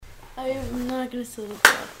I'm not gonna steal the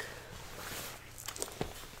clock.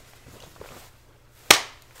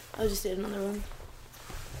 I'll just get another one.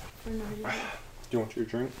 Or no, Do you want your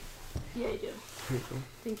drink? Yeah, I do. Here you go.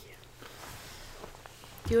 Thank you.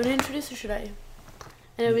 Do you want to introduce or should I?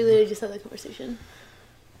 I know we literally just had that conversation.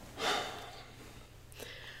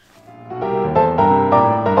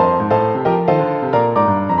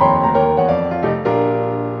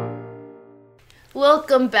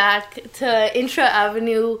 Welcome back to Intro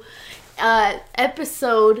Avenue,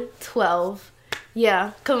 episode 12.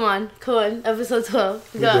 Yeah, come on, episode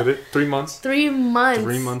 12. We did it. 3 months. 3 months.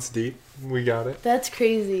 3 months deep. We got it. That's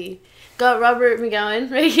crazy. Got Robert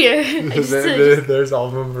McGowan right here. There's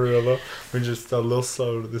Alma and Robert. We're just a little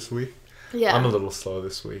slow this week. Yeah. I'm a little slow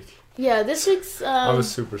this week. Yeah, this week's... I was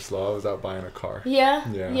super slow. I was out buying a car. Yeah?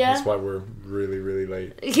 Yeah. Yeah. That's why we're really, really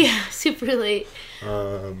late. Yeah, super late.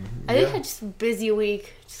 I think I had just a busy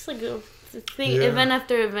week. Just like a thing, event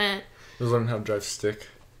after event. I was learning how to drive stick.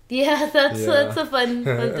 Yeah, that's a fun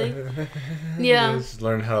thing. Yeah. Just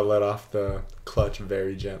learn how to let off the clutch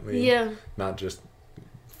very gently. Yeah. Not just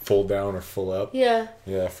full down or full up. Yeah.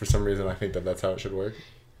 Yeah, for some reason I think that's how it should work.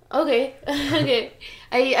 Okay. Okay.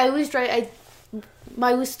 I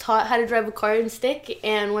was taught how to drive a car and stick,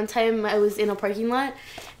 and one time I was in a parking lot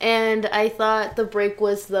and I thought the brake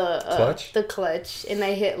was the clutch and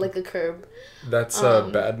I hit like a curb. That's a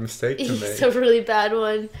bad mistake to make. It's a really bad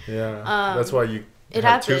one. Yeah. That's why you have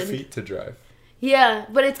happened. 2 feet to drive. Yeah,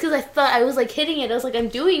 but it's because I thought I was like hitting it. I was like, I'm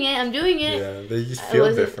doing it. Yeah, they just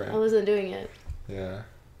feel different. I wasn't doing it. Yeah.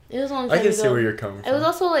 It was a long time I can ago. see where you're coming from. I was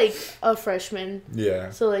also like a freshman.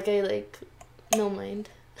 Yeah. So like I like no mind.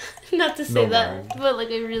 Not to say that, but like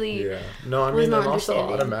I really No, I mean, and also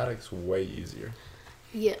understanding. automatic's way easier.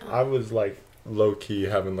 Yeah. I was like low key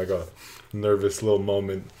having like a nervous little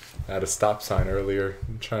moment at a stop sign earlier,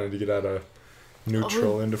 trying to get out of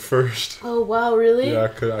neutral into first. Oh wow, really? Yeah,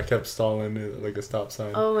 I kept stalling at like a stop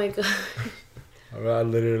sign. Oh my god. I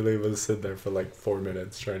literally was sitting there for like 4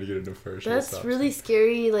 minutes trying to get into first. That's really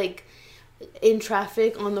scary, like in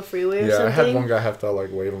traffic on the freeway or something. Yeah, I had one guy have to like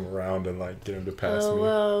wave him around and like get him to pass me.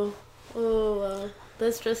 Oh wow.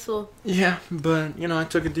 That's stressful. Yeah, but you know, I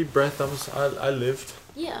took a deep breath. I lived.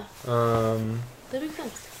 Yeah. That makes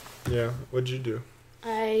sense. Yeah. What'd you do?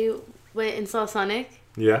 I went and saw Sonic.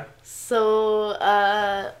 Yeah. So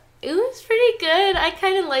it was pretty good. I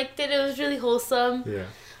kind of liked it. It was really wholesome. Yeah.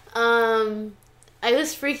 I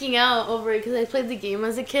was freaking out over it because I played the game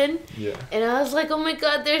as a kid. Yeah. And I was like, oh my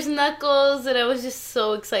god, there's Knuckles. And I was just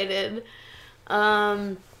so excited.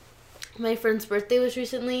 My friend's birthday was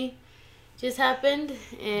recently just happened.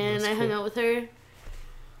 And I hung out with her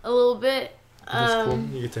a little bit. That's cool.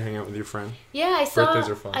 You get to hang out with your friend. Yeah, Birthdays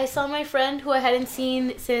are fun. I saw my friend who I hadn't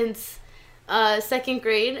seen since 2nd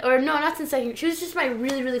grade. Or no, not since 2nd. She was just my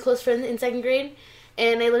really, really close friend in 2nd grade.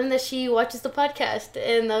 And I learned that she watches the podcast,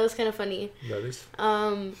 and that was kind of funny. That is.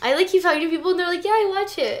 I like keep talking to people, and they're like, "Yeah, I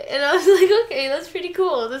watch it," and I was like, "Okay, that's pretty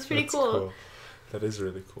cool. That's cool. That is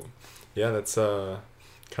really cool. Yeah, that's kind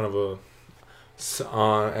of a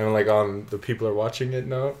and like on the people are watching it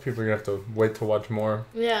note. People are gonna have to wait to watch more.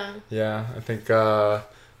 Yeah. Yeah, I think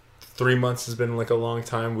 3 months has been like a long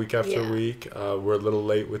time, week after week. We're a little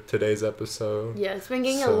late with today's episode. Yeah, it's been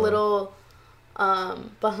getting a little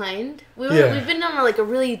behind. We've been on like a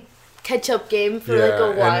really catch up game for like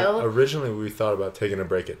a while. And originally we thought about taking a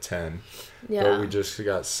break at 10. Yeah. But we just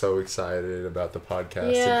got so excited about the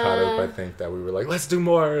podcast and caught up, I think, that we were like, let's do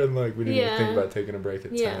more, and like we didn't even think about taking a break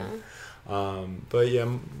at 10. But yeah,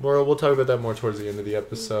 we'll talk about that more towards the end of the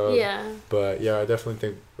episode. Yeah. But yeah, I definitely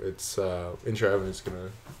think it's Intro Avenue is gonna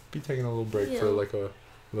be taking a little break for like a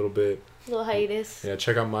little bit. A little hiatus. Yeah,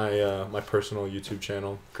 check out my my personal YouTube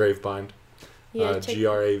channel, Gravebind. Yeah,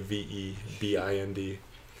 Gravebind.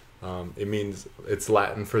 It means, it's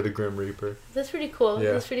Latin for the Grim Reaper. That's pretty cool.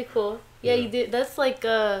 Yeah. That's pretty cool. Yeah, you did. That's like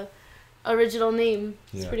a original name.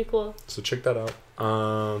 It's pretty cool. So check that out.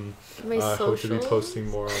 I hope to be posting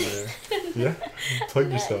more on there. Yeah, plug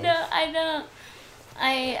yourself. No, I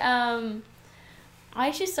don't.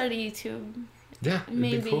 I should start a YouTube. Yeah,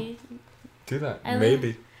 maybe. Cool. Do that.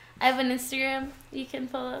 Maybe. I have an Instagram you can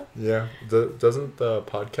follow. Yeah. Doesn't the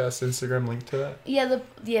podcast Instagram link to that? Yeah, the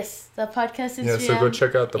podcast Instagram. Yeah, so go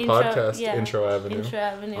check out the podcast Intro Avenue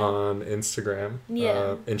on Instagram.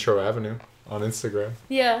 Yeah. Intro Avenue on Instagram.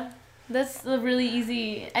 Yeah. That's really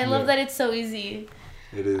easy. I love that it's so easy.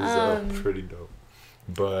 It is pretty dope.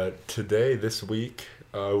 But today, this week,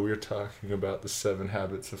 we're talking about the 7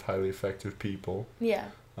 Habits of Highly Effective People. Yeah.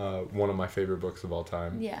 One of my favorite books of all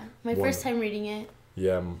time. Yeah. My first time reading it.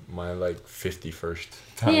 Yeah, my like 51st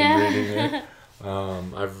time reading it.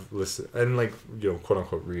 I've listened, and like, you know, quote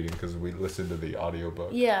unquote reading, because we listened to the audiobook.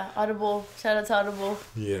 Yeah, Audible. Shout out to Audible.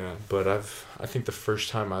 Yeah, but I think the first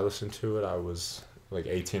time I listened to it, I was like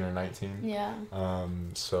 18 or 19. Yeah.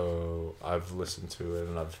 So I've listened to it,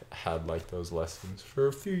 and I've had like those lessons for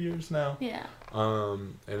a few years now. Yeah.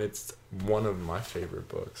 And it's one of my favorite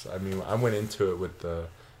books. I mean, I went into it with the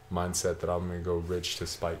mindset that I'm gonna go rich to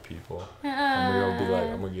spite people. I'm gonna be like,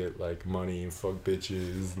 I'm gonna get like money and fuck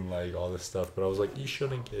bitches and like all this stuff. But I was like, you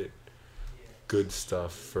shouldn't get good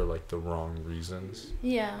stuff for like the wrong reasons.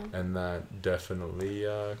 Yeah. And that definitely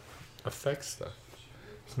affects stuff.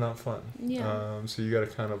 It's not fun. Yeah. So you gotta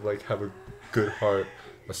kind of like have a good heart,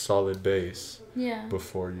 a solid base. Yeah.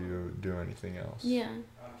 Before you do anything else. Yeah.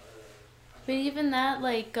 But even that,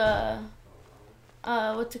 like,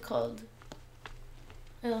 what's it called?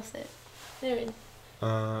 I lost it. There it is.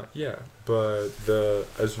 Yeah, but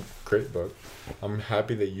it's a great book. I'm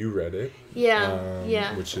happy that you read it. Yeah,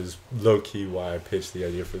 yeah. Which is low-key why I pitched the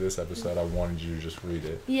idea for this episode. I wanted you to just read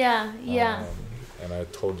it. Yeah, yeah. And I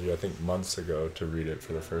told you, I think months ago, to read it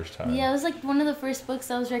for the first time. Yeah, it was like one of the first books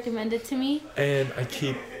that was recommended to me. And I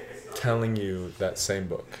keep telling you that same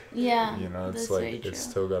book. Yeah, you know, it's like it's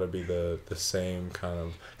still got to be the same kind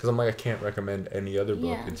of, because I'm like, I can't recommend any other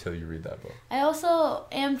book until you read that book. I also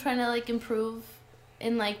am trying to like improve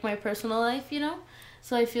in like my personal life, you know,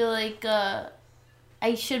 so I feel like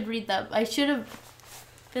I should read that. I should have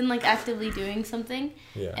been like actively doing something.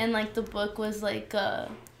 Yeah. And like the book was like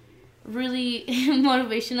really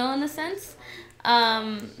motivational in a sense.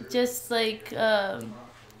 Just like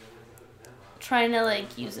trying to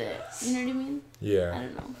like use it, you know what I mean? Yeah. I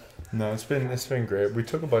don't know. No, it's been great. We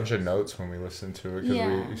took a bunch of notes when we listened to it,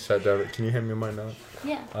 because we sat down. Can you hand me my note?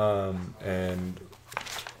 Yeah. And I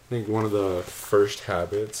think one of the first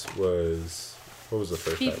habits was, what was the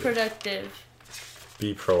first habit? Be productive.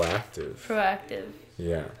 Be proactive. Proactive.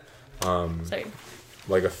 Yeah. Sorry.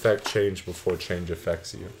 Like affect change before change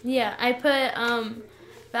affects you. Yeah, I put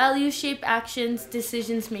values shape actions,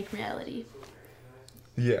 decisions make reality.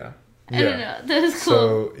 Yeah. I don't know. That was cool.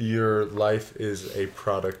 So your life is a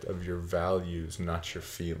product of your values, not your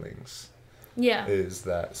feelings. Yeah. Is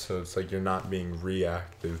that, so it's like you're not being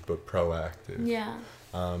reactive but proactive. Yeah.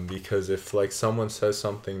 Because if like someone says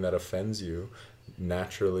something that offends you,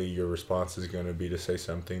 naturally your response is going to be to say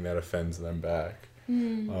something that offends them back.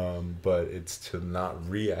 But it's to not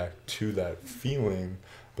react to that feeling,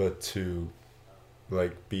 but to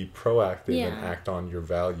like be proactive and act on your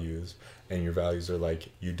values. And your values are like,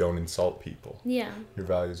 you don't insult people. Yeah. Your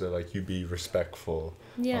values are like, you be respectful.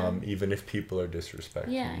 Yeah. Even if people are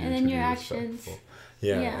disrespectful. Yeah, and then your actions.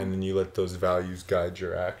 Yeah, and then you let those values guide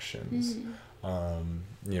your actions.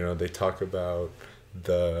 You know, they talk about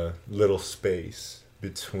the little space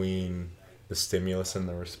between the stimulus and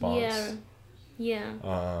the response. Yeah.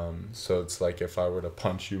 Yeah. So it's like, if I were to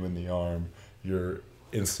punch you in the arm, your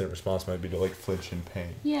instant response might be to like flinch in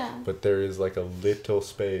pain. Yeah. But there is like a little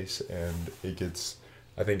space, and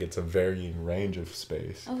I think it's a varying range of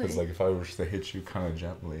space. Because like if I was to hit you kind of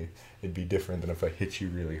gently, it'd be different than if I hit you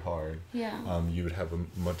really hard. Yeah. You would have a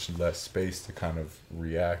much less space to kind of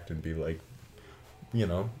react and be like, you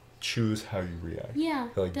know, choose how you react. Yeah,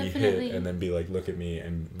 like definitely. Be hit and then be like, look at me,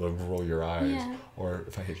 and like, roll your eyes. Yeah. Or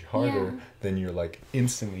if I hit you harder, then you're like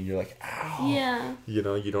instantly, you're like, ow. Yeah. You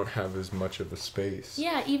know, you don't have as much of a space.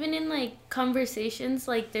 Yeah, even in like conversations,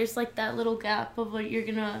 like there's like that little gap of what you're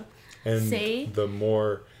gonna say. And the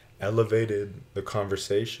more elevated the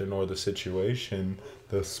conversation or the situation,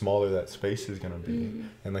 the smaller that space is gonna be.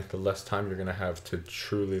 And like the less time you're gonna have to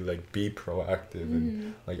truly like be proactive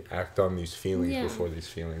and like act on these feelings before these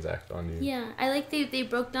feelings act on you. Yeah, I like they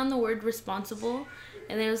broke down the word responsible,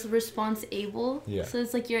 and there was response-able. Yeah. So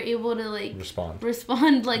it's like you're able to like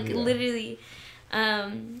respond like literally.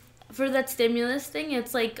 For that stimulus thing,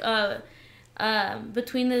 it's like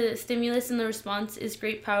between the stimulus and the response is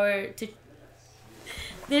great power to.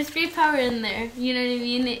 There's great power in there, you know what I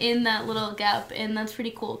mean, in that little gap, and that's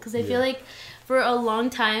pretty cool, because I feel like for a long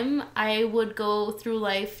time I would go through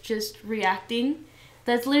life just reacting.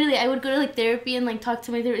 That's literally, I would go to like therapy and like talk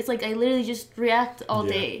to my therapist. It's like I literally just react all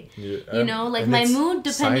day, you know, like my mood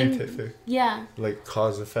depending. Scientific. Yeah. Like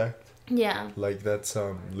cause effect. Yeah. Like that's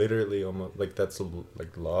literally almost like that's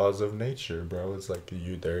like laws of nature, bro. It's like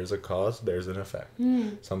there's a cause, there's an effect.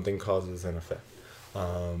 Something causes an effect.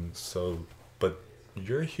 But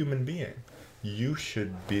you're a human being. You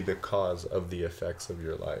should be the cause of the effects of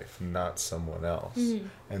your life, not someone else.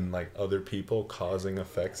 And like other people causing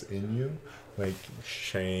effects in you, like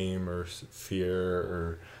shame or fear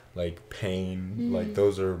or like pain, like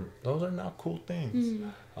those are not cool things.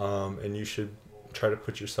 And you should try to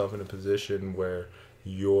put yourself in a position where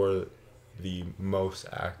you're the most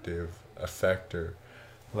active effector.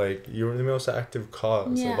 Like, you're the most active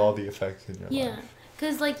cause of all the effects in your life. Yeah.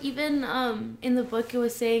 Because, like, even in the book, it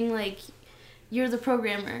was saying, like, you're the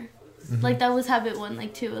programmer. Mm-hmm. Like, that was habit 1,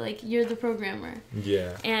 like, 2. Like, you're the programmer.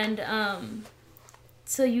 Yeah. And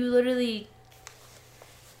so you literally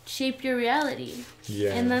shape your reality.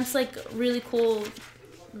 Yeah. And that's, like, really cool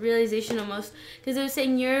realization almost, because it was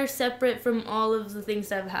saying you're separate from all of the things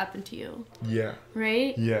that have happened to you. Yeah.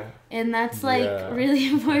 Right? Yeah. And that's like really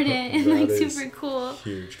important and like super cool.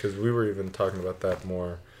 Huge, because we were even talking about that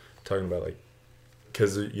more, talking about like,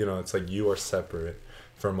 because you know, it's like you are separate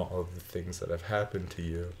from all of the things that have happened to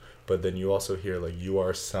you, but then you also hear like you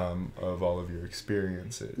are some of all of your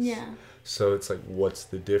experiences. Yeah. So it's like, what's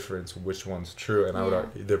the difference? Which one's true? And I would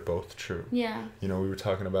argue they're both true. Yeah. You know, we were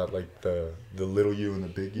talking about like the little you and the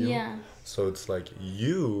big you. Yeah. So it's like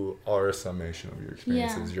you are a summation of your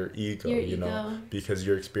experiences, your ego, you know, because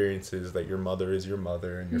your experiences that your mother is your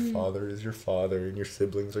mother and your father is your father and your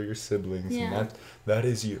siblings are your siblings. Yeah. And that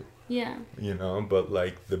is you. Yeah. You know, but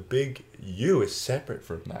like the big you is separate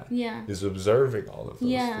from that. Yeah. Is observing all of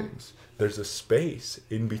those things. There's a space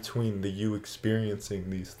in between the you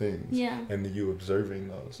experiencing these things and the you observing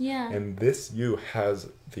those. Yeah. And this you has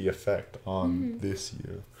the effect on this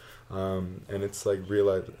you. And it's like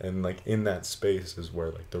realize, and like in that space is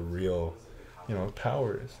where like the real, you know,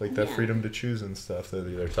 power is. Like that freedom to choose and stuff that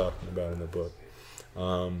they're talking about in the book.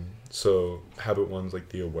 So habit 1's like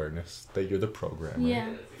the awareness that you're the programmer.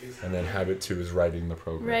 Yeah. And then habit 2 is writing the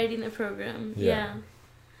program. Writing the program. Yeah.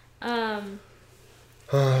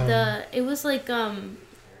 It was like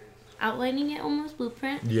outlining it almost,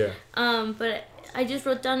 blueprint. Yeah. But I just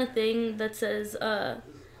wrote down a thing that says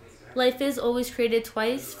life is always created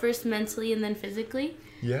twice, first mentally and then physically.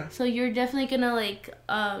 Yeah. So you're definitely gonna like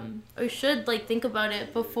or should like think about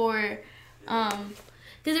it before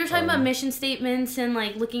because they were talking about mission statements and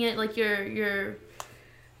like looking at like your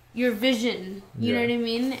vision, you know what I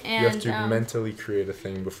mean? And you have to mentally create a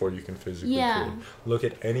thing before you can physically create. Look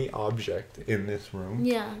at any object in this room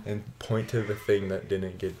and point to the thing that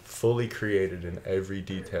didn't get fully created in every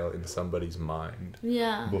detail in somebody's mind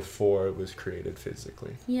before it was created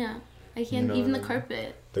physically. Yeah. I can't, you know, even the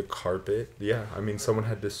carpet. The carpet, yeah. I mean, someone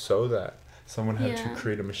had to sew that. Someone had to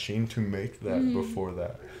create a machine to make that before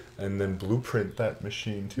that. And then blueprint that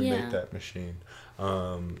machine to make that machine.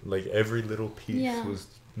 Like every little piece was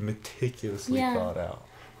meticulously thought out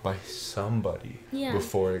by somebody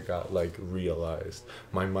before it got like realized.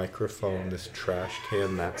 My microphone, this trash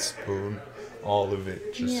can, that spoon, all of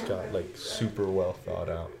it just got like super well thought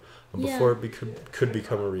out before it could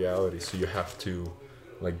become a reality. So you have to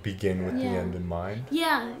like begin with the end in mind.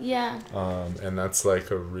 And that's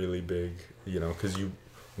like a really big, you know, because you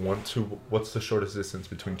want to, what's the shortest distance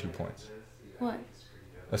between 2 points? What?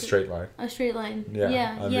 A straight line. A straight line.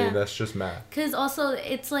 I mean, that's just math. Because also,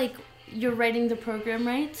 it's like you're writing the program,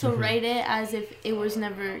 right? So write it as if it's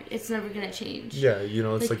never going to change. Yeah, you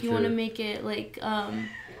know, it's like you want to make it like,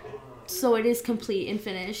 so it is complete and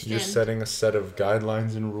finished. You're setting a set of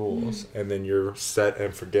guidelines and rules, and then you're set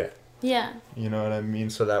and forget. Yeah. You know what I mean?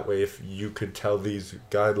 So that way, if you could tell these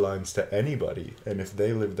guidelines to anybody, and if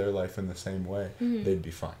they lived their life in the same way, they'd be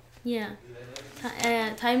fine. Yeah.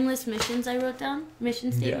 Timeless missions I wrote down.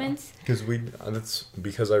 Mission statements. Because that's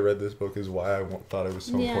because I read this book is why I thought it was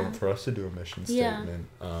so important for us to do a mission statement.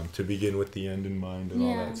 To begin with the end in mind and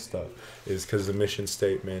all that stuff. Is because the mission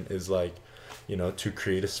statement is like, you know, to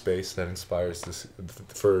create a space that inspires this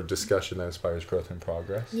for discussion that inspires growth and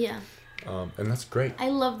progress. Yeah. And that's great. I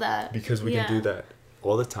love that. Because we can do that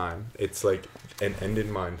all the time. It's like an end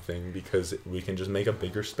in mind thing because we can just make a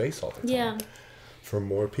bigger space all the time. Yeah. For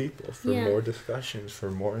more people, for more discussions,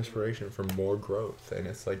 for more inspiration, for more growth. And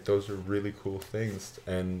it's like those are really cool things.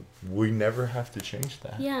 And we never have to change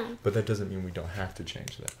that. Yeah. But that doesn't mean we don't have to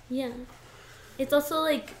change that. Yeah. It's also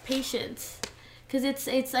like patience. Because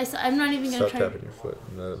I'm not even going to try. Stop tapping your foot.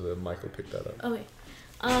 The mic will pick that up.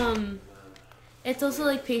 Okay. It's also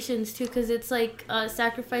like patience too, because it's like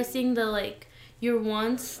sacrificing the like your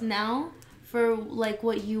wants now for like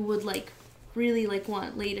what you would like really like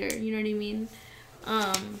want later. You know what I mean?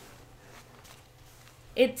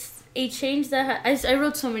 It's a change that I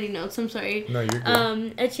wrote so many notes. I'm sorry. No, you're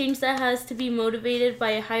good. A change that has to be motivated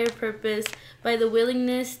by a higher purpose, by the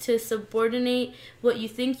willingness to subordinate what you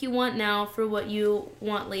think you want now for what you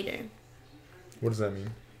want later. What does that mean?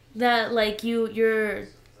 That like you're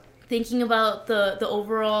thinking about the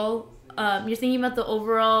overall you're thinking about the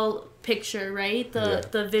overall picture, right?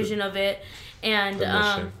 The vision of it, and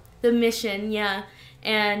the mission,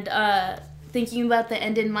 and thinking about the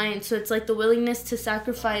end in mind. So it's like the willingness to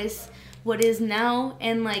sacrifice what is now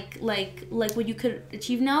and like what you could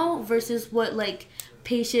achieve now versus what like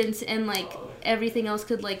patience and like everything else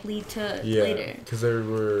could like lead to later. Because there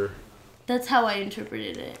were. That's how I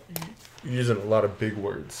interpreted it. You're using a lot of big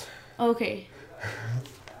words. Okay.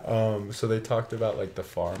 So they talked about like the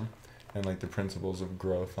farm and like the principles of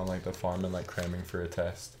growth on like the farm and like cramming for a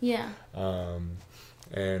test. Yeah.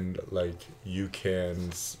 And like you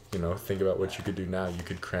can, you know, think about what you could do now. You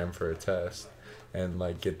could cram for a test and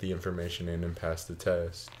like get the information in and pass the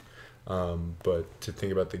test. But to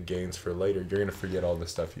think about the gains for later, you're gonna forget all the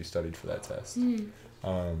stuff you studied for that test.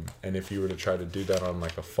 And if you were to try to do that on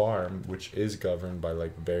like a farm, which is governed by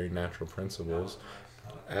like very natural principles,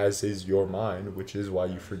 as is your mind, which is why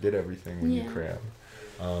you forget everything when you cram.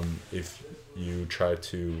 If you try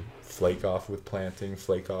to flake off with planting,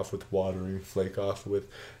 flake off with watering, flake off with,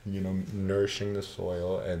 you know, nourishing the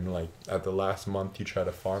soil, and like at the last month you try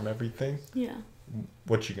to farm everything,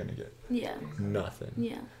 what you gonna get?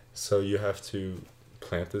 Nothing. So you have to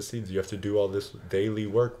plant the seeds. You have to do all this daily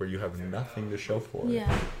work where you have nothing to show for it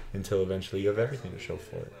until eventually you have everything to show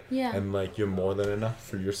for it. And like you're more than enough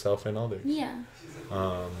for yourself and others.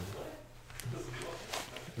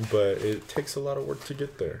 But it takes a lot of work to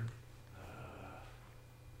get there.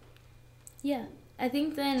 I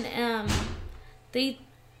think then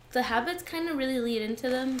the habits kind of really lead into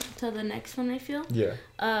them to the next one, I feel.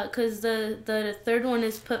 Because the third one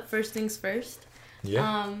is put first things first.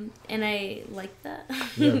 And I like that.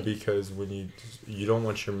 Because when you don't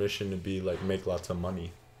want your mission to be like make lots of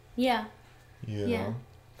money. You know?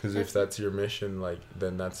 Because if that's your mission, like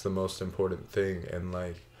then that's the most important thing, and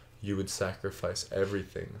like you would sacrifice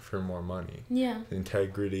everything for more money.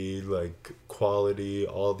 Integrity, like quality,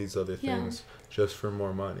 all these other things just for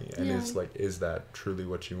more money. And it's like, is that truly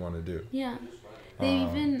what you want to do?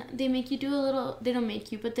 They make you do a little, they don't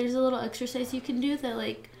make you, but there's a little exercise you can do that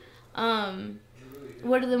like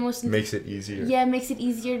what are the most makes it easier. It makes it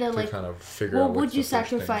easier to like kind of figure out what would you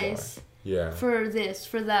sacrifice for this,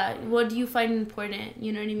 for that? What do you find important?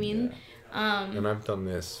 You know what I mean? And I've done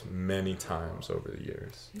this many times over the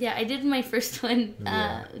years. I did my first one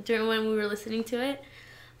during when we were listening to it.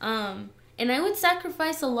 And I would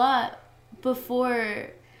sacrifice a lot before,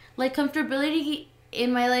 like comfortability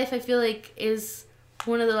in my life, I feel like is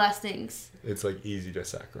one of the last things. It's like easy to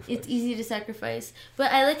sacrifice. It's easy to sacrifice.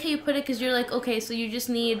 But I like how you put it, because you're like, okay, so you just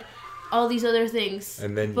need all these other things.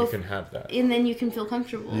 And then you can have that. And then you can feel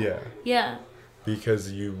comfortable.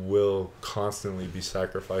 Because you will constantly be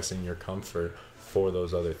sacrificing your comfort for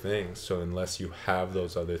those other things. So unless you have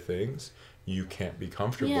those other things, you can't be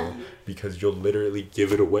comfortable because you'll literally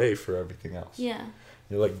give it away for everything else.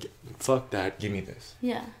 You're like, fuck that, give me this.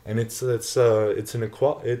 And it's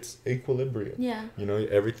equilibrium. You know,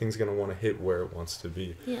 everything's gonna want to hit where it wants to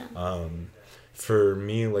be. For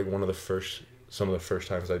me, like some of the first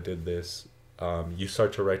times I did this, you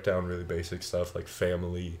start to write down really basic stuff like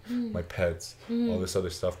family, my pets, all this other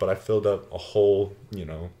stuff. But I filled up a whole, you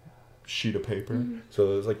know, sheet of paper.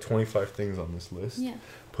 So there's like 25 things on this list.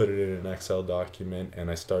 Put it in an Excel document,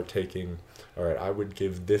 and I start taking, all right, I would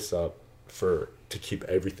give this up to keep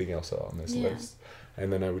everything else on this list.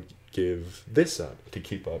 And then I would give this up to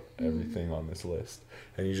keep up everything on this list.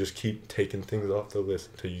 And you just keep taking things off the list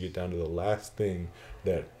until you get down to the last thing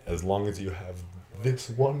that, as long as you have this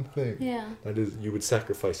one thing, that is, you would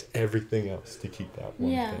sacrifice everything else to keep that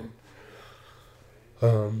one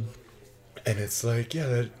thing. And it's like,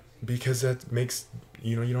 because that makes,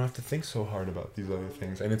 you know, you don't have to think so hard about these other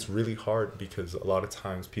things. And it's really hard because a lot of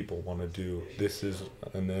times people want to do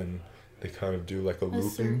and then they kind of do like a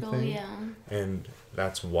looping thing. And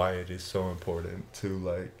that's why it is so important to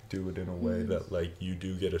like do it in a way that like you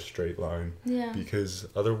do get a straight line. Because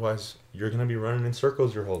otherwise you're gonna be running in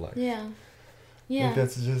circles your whole life. Like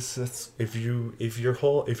that's if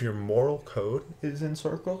your moral code is in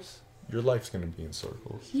circles, your life's gonna be in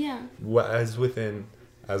circles. As within,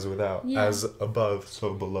 as without, as above,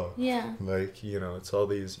 so below. Like, you know, it's all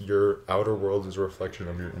these, your outer world is a reflection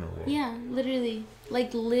of your inner world. Literally.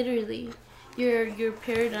 Like literally. Your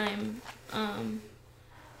paradigm,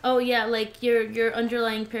 like your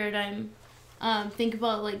underlying paradigm, think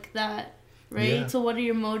about like that, right? So what are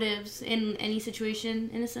your motives in any situation,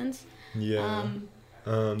 in a sense? They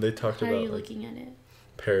talked how about are you like, looking at it?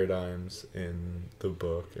 Paradigms in the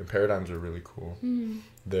book, and paradigms are really cool.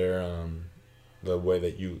 They're the way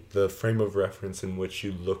that the frame of reference in which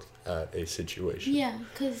you look at a situation.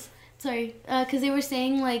 Because they were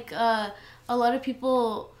saying like a lot of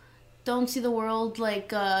people don't see the world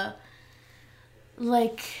like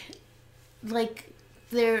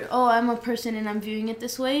I'm a person and I'm viewing it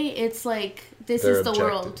this way. It's like, this is the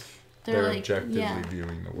world. They're like, objectively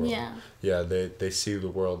viewing the world. Yeah. Yeah, they see the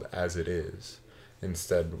world as it is.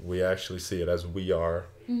 Instead, we actually see it as we are,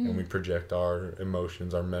 and we project our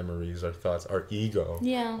emotions, our memories, our thoughts, our ego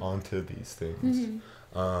onto these things.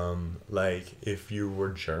 Like, if you were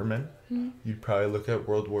German, you'd probably look at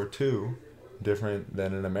World War II different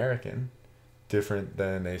than an American, different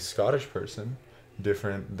than a Scottish person,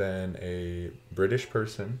 different than a British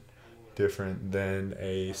person, different than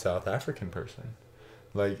a South African person.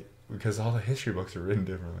 Like, because all the history books are written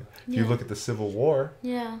differently. If you look at the Civil War,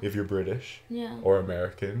 if you're British or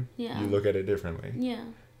American, you look at it differently.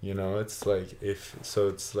 You know, it's like,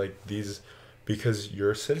 because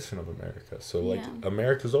you're a citizen of America. So, like,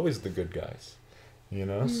 America's always the good guys. You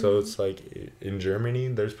know? So it's like, in Germany,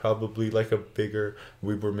 there's probably like a bigger,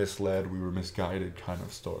 we were misled, we were misguided kind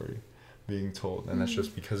of story being told. And that's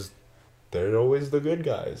just because they're always the good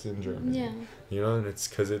guys in Germany. You know, and it's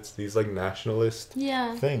because it's these like nationalist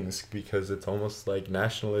things, because it's almost like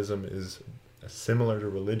nationalism is similar to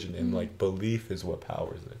religion, and like belief is what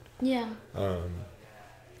powers it.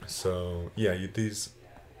 So yeah,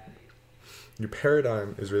 your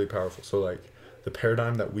paradigm is really powerful. So like, the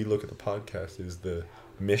paradigm that we look at the podcast is, the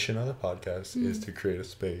mission of the podcast is to create a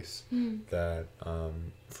space that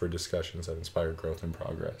for discussions that inspire growth and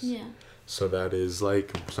progress. So that is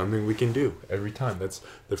like something we can do every time. That's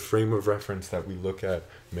the frame of reference that we look at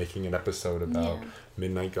making an episode about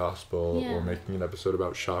Midnight Gospel or making an episode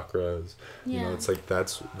about chakras. You know, it's like,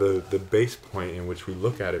 that's the base point in which we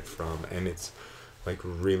look at it from, and it's like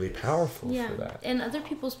really powerful for that. And other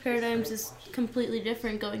people's paradigms is completely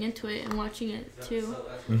different going into it and watching it too.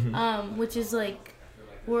 Which is like,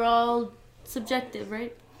 we're all subjective,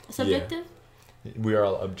 right? Subjective? We are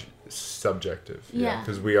all subjective.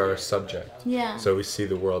 Because we are a subject. So we see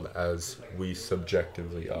the world as we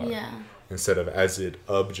subjectively are. Instead of as it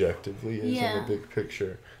objectively is in the big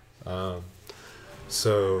picture. But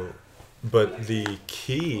the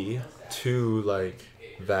key to like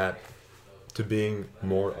that, to being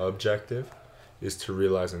more objective, is to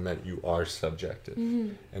realizing that you are subjective,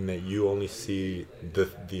 and that you only see the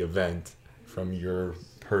event from your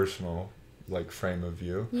personal like frame of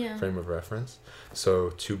view, frame of reference. So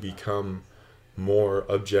to become more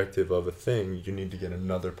objective of a thing, you need to get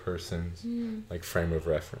another person's like frame of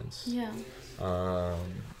reference. Is that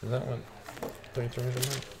one?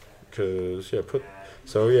 Because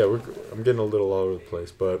I'm getting a little all over the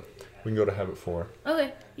place, but we can go to habit 4.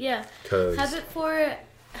 Okay, yeah. Habit 4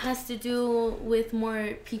 has to do with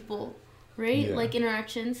more people, right? Like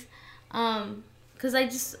interactions. Because I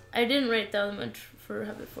didn't write down much for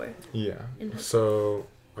habit 4. So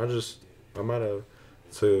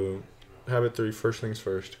so habit 3, first things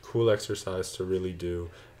first, cool exercise to really do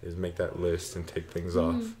is make that list and take things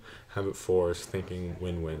off. Habit 4 is thinking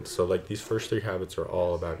win-win. So like, these first 3 habits are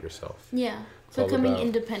all about yourself. Becoming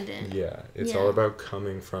independent. It's all about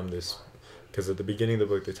coming from this, because at the beginning of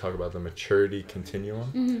the book they talk about the maturity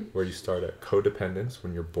continuum, where you start at codependence.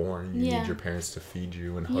 When you're born, you need your parents to feed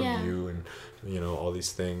you and hug you, and you know, all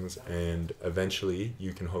these things, and eventually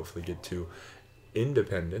you can hopefully get to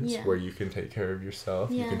independence, where you can take care of yourself,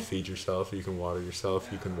 you can feed yourself, you can water yourself,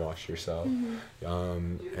 you can wash yourself,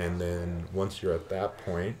 and then once you're at that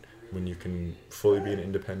point, when you can fully be an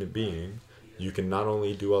independent being, you can not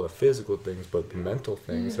only do all the physical things, but the mental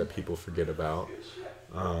things that people forget about.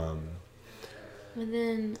 And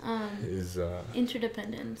then is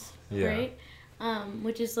interdependence, right?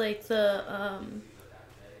 Which is like the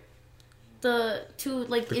two,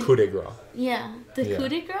 like the coup de grace. Coup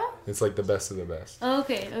de grace. It's like the best of the best. Oh,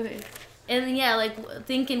 okay, and like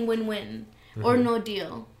thinking win-win or no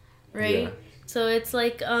deal, right? So it's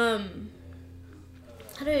like how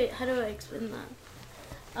do I explain that?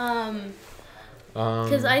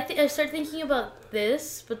 Because I start thinking about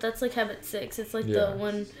this, but that's like habit 6. It's like the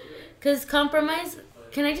one, because compromise.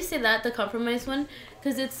 Can I just say that the compromise one?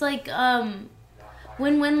 Because it's like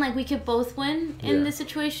win-win. Like, we could both win in this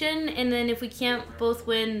situation, and then if we can't both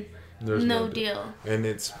win, there's no deal. And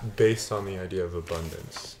it's based on the idea of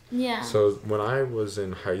abundance. So when I was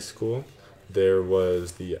in high school, there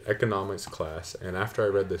was the economics class, and after I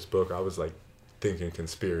read this book, I was like thinking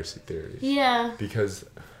conspiracy theories. Because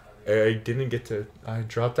I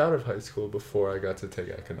dropped out of high school before I got to take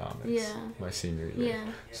economics my senior year.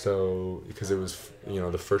 So, because it was,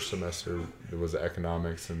 the first semester it was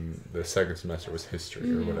economics and the second semester was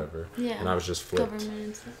history or whatever. And I was just flipped.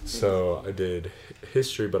 So I did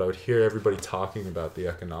history, but I would hear everybody talking about the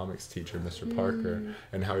economics teacher, Mr. Parker,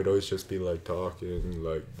 and how he'd always just be like talking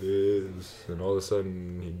like this, and all of a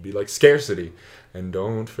sudden he'd be like scarcity, and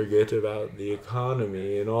don't forget about the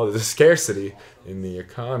economy and all the scarcity in the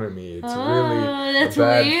economy. It's really that's a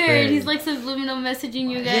bad weird. thing. He's like subliminal messaging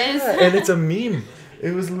you guys. Yeah, and it's a meme.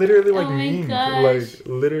 It was literally like meme, gosh. like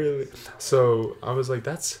literally. So I was like,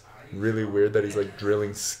 that's really weird that he's like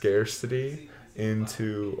drilling scarcity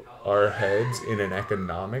into our heads in an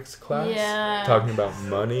economics class, talking about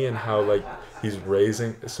money and how like he's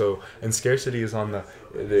raising. So, and scarcity is on the,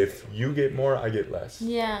 if you get more, I get less.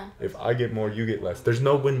 Yeah. If I get more, you get less. There's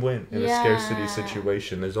no win-win in a scarcity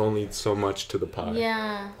situation. There's only so much to the pie.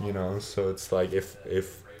 Yeah. You know, so it's like if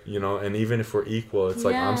you know, and even if we're equal, it's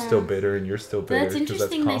like I'm still bitter and you're still bitter. That's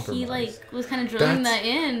interesting that he like was kind of drilling that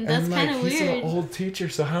in. That's kind of weird. He's an old teacher,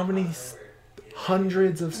 so how many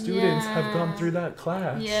hundreds of students have gone through that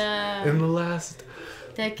class in the last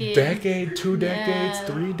decade, 2 decades,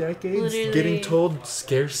 3 decades, literally. Getting told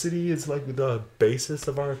scarcity is like the basis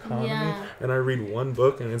of our economy. And I read one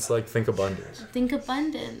book and it's like, think abundance, think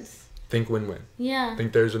win-win,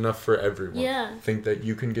 think there's enough for everyone, think that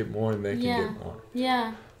you can get more and they can get more,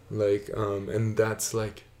 like and that's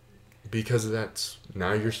like, because that's,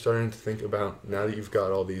 now you're starting to think about, now that you've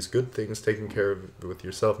got all these good things taken care of with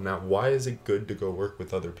yourself, now why is it good to go work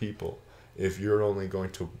with other people if you're only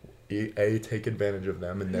going to A, take advantage of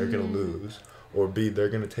them and they're going to lose, or B, they're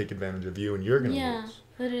going to take advantage of you and you're going to lose.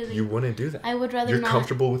 Literally. You wouldn't do that. I would rather You're not.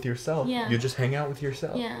 Comfortable with yourself. You just hang out with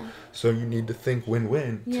yourself. So you need to think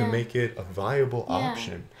win-win to make it a viable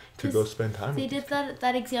option to go spend time with. They did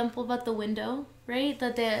that example about the window, right?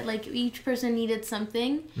 That they like each person needed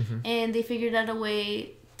something, and they figured out a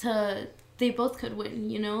way to they both could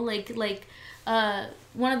win. You know, like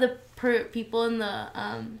one of the people in the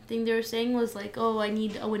thing they were saying was like, oh, I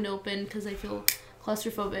need a window open because I feel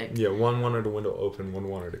claustrophobic. Yeah, one wanted a window open, one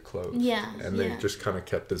wanted it closed. Yeah. And they just kind of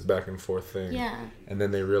kept this back and forth thing. Yeah. And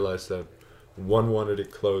then they realized that one wanted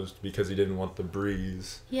it closed because he didn't want the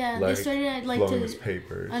breeze. Yeah, like, they started like to his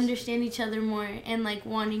papers. Understand each other more and like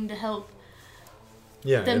wanting to help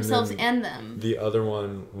themselves and them. The other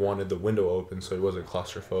one wanted the window open so he wasn't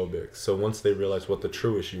claustrophobic. So once they realized what the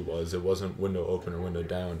true issue was, it wasn't window open or window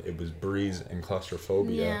down, it was breeze and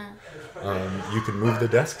claustrophobia. You can move the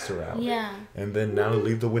desks around. Yeah. And then now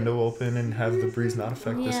leave the window open and have the breeze not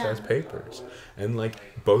affect this guy's papers. And like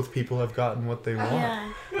both people have gotten what they want.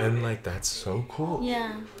 Yeah. And like that's so cool.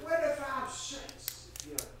 Yeah.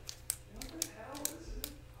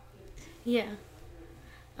 Yeah.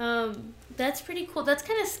 That's pretty cool. That's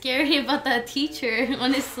kind of scary about that teacher,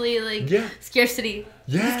 honestly. Like, scarcity.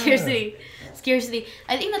 Yeah. Scarcity.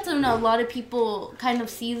 I think that's when a lot of people kind of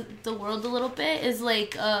see the world a little bit, is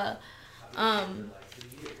like, like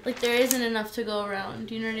there isn't enough to go around.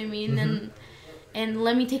 You know what I mean? And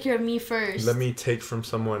let me take care of me first. Let me take from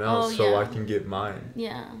someone else so I can get mine.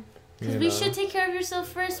 Yeah. Because we should take care of yourself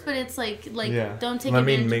first, but it's like don't take advantage. Let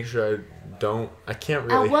me make sure I can't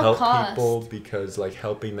really help people because like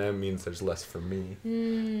helping them means there's less for me.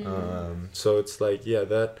 So it's like,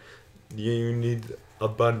 that you need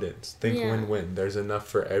abundance. Think win-win. There's enough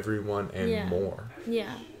for everyone and more.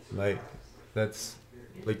 Yeah. Like that's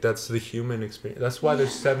the human experience. That's why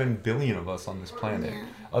there's 7 billion of us on this planet. Yeah.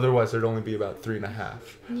 Otherwise there'd only be about 3.5.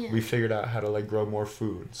 Yeah. We figured out how to like grow more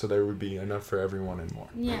food so there would be enough for everyone and more.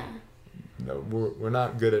 Yeah. No, we're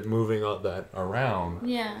not good at moving all that around.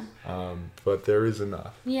 Yeah. But there is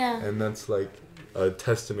enough. Yeah. And that's like a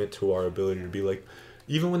testament to our ability to be like,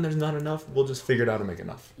 even when there's not enough, we'll just figure it out and make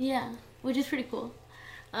enough. Yeah, which is pretty cool.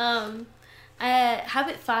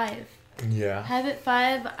 Habit 5. Yeah. Habit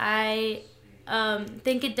 5, I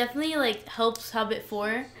think it definitely like helps habit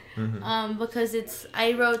 4. Because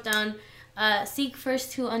I wrote down seek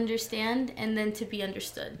first to understand and then to be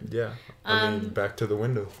understood. Yeah. I mean, back to the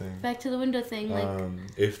window thing. Like,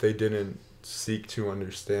 if they didn't seek to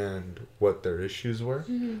understand what their issues were,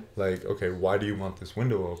 like, okay, why do you want this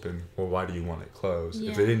window open? Or why do you want it closed?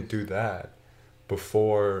 Yeah. If they didn't do that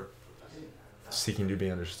before seeking to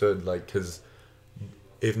be understood, like, because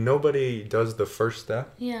if nobody does the first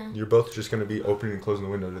step, you're both just going to be opening and closing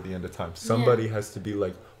the window to the end of time. Somebody has to be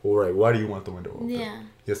like, all right, why do you want the window open? Yeah.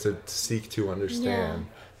 He has to seek to understand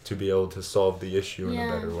to be able to solve the issue in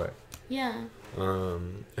a better way. Yeah.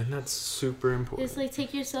 And that's super important. Just like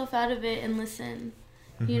take yourself out of it and listen,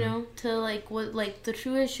 you know, to like what like the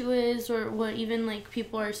true issue is, or what even like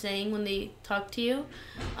people are saying when they talk to you.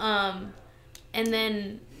 And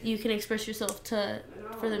then you can express yourself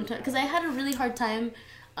for them to, because I had a really hard time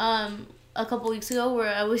a couple weeks ago where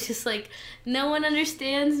I was just like, no one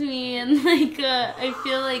understands me, and like I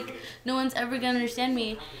feel like no one's ever gonna understand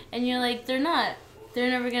me, and you're like, they're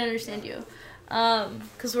never gonna understand you,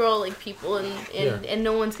 because we're all like people, and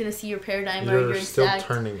no one's gonna see your paradigm or your exact. You're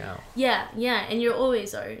still turning out. Yeah, and you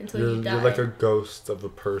always are until you die. You're like a ghost of a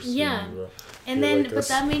person. Yeah, and then like but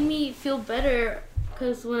that made me feel better,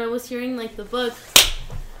 because when I was hearing like the book,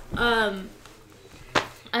 that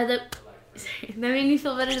made me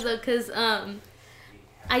feel better though, because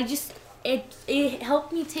I just it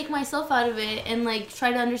helped me take myself out of it and like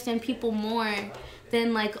try to understand people more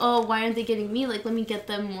than like, oh, why aren't they getting me, like let me get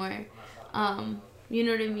them more, you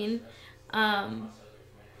know what I mean, and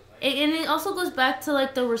it also goes back to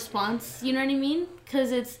like the response, you know what I mean,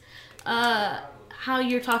 because it's how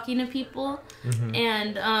you're talking to people,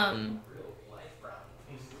 and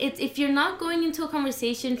if you're not going into a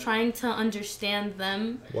conversation trying to understand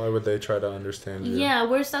them, why would they try to understand you? Yeah,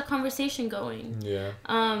 where's that conversation going? Yeah.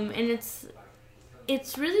 And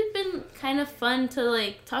it's really been kind of fun to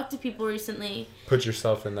like talk to people recently. Put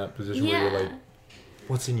yourself in that position where you're like,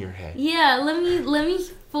 what's in your head? Yeah, let me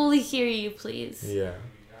fully hear you, please. Yeah.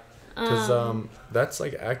 Because that's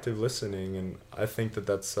like active listening, and I think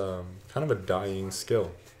that's kind of a dying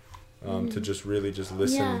skill. To just really just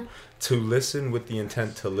listen, to listen with the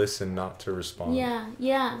intent to listen, not to respond.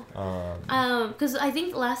 Yeah. Because I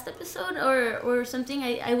think last episode or something,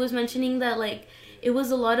 I was mentioning that like it was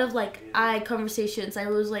a lot of like I conversations. I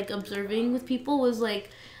was like observing with people, was like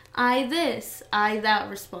I this, I that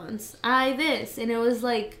response, I this, and it was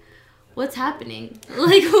like, what's happening?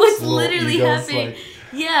 Like what's literally happening? Like...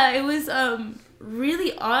 Yeah, it was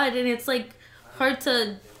really odd, and it's like hard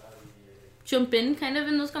to jump in kind of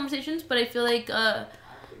in those conversations, but I feel like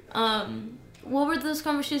what would those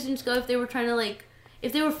conversations go if they were trying to like,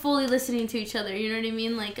 if they were fully listening to each other, you know what I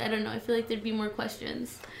mean? Like, I don't know, I feel like there'd be more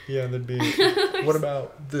questions. Yeah, there'd be, what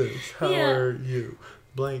about this? How are you?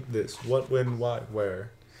 Blank this. What, when, why,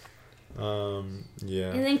 where? Yeah.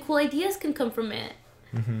 And then cool ideas can come from it.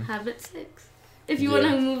 Habit 6. If you want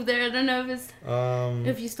to move there, I don't know if it's,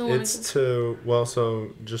 if you still want to. It's to, well, so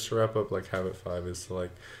just to wrap up, like habit 5 is to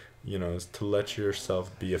like, you know, is to let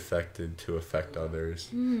yourself be affected to affect others.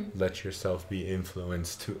 Let yourself be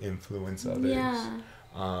influenced to influence others. Yeah.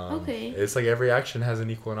 Okay. It's like every action has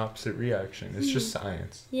an equal and opposite reaction. It's just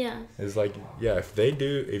science. Yeah. It's like,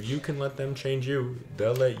 if you can let them change you,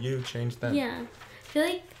 they'll let you change them. Yeah. I feel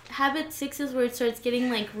like habit 6 is where it starts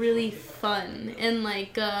getting like really fun and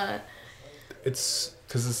like it's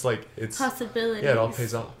because it's like it's possibilities. Yeah, it all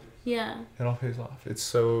pays off. Yeah. It all pays off.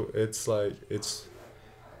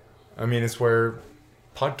 I mean, it's where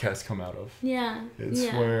podcasts come out of. Yeah.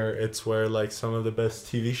 It's where like some of the best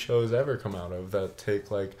TV shows ever come out of, that take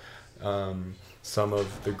like some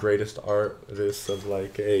of the greatest artists of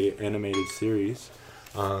like a animated series,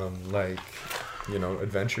 like, you know,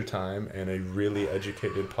 Adventure Time, and a really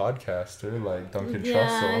educated podcaster like Duncan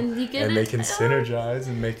Trussell, and they can synergize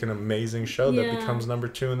and make an amazing show that becomes number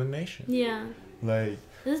 2 in the nation. Yeah. Like,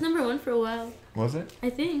 this is number 1 for a while. Was it? I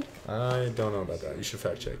think. I don't know about that. You should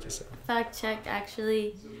fact check yourself. Fact check,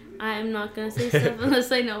 actually. I'm not going to say stuff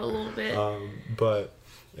unless I know a little bit. But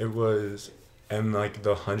it was, and like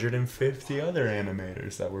the 150 other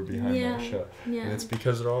animators that were behind that show. Yeah. And it's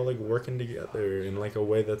because they're all like working together in like a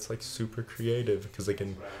way that's like super creative, because they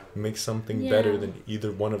can make something better than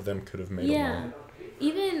either one of them could have made alone.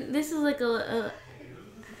 Even, this is like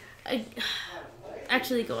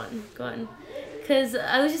actually, go on. Because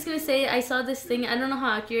I was just going to say, I saw this thing, I don't know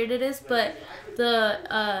how accurate it is, but the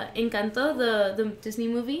Encanto, the Disney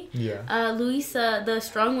movie, Luisa, the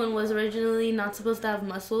strong one, was originally not supposed to have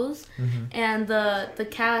muscles, and the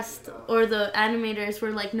cast, or the animators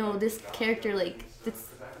were like, no, this character, like,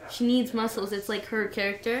 she needs muscles, it's like her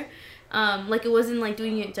character. Like, it wasn't like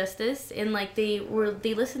doing it justice, and like they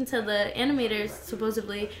listened to the animators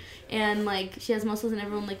supposedly, and like she has muscles and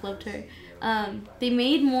everyone like loved her. They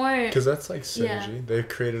made more, because that's like synergy. They've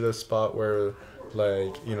created a spot where,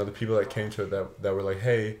 like, you know, the people that came to it that were like,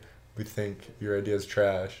 hey, we think your idea is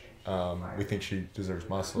trash, we think she deserves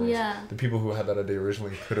muscles. The people who had that idea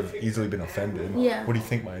originally could have easily been offended. What do you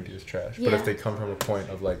think my idea is trash? But if they come from a point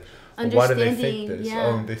of like, well, why do they think this?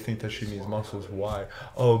 Oh, they think that she needs muscles. Why?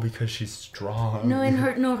 Oh, because she's strong. No, and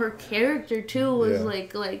her character too was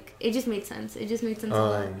like it just made sense. It just made sense a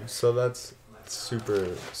lot. So that's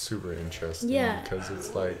super interesting, because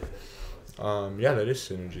it's like that is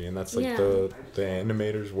synergy, and that's like the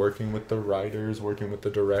animators working with the writers, working with the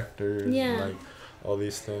directors, and like all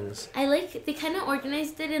these things. I like, they kind of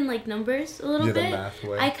organized it in like numbers a little bit. The math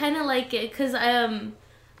way. I kind of like it, because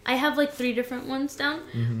I have like 3 different ones down,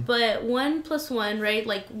 but 1 + 1, right?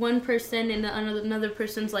 Like one person and another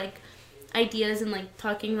person's like ideas and like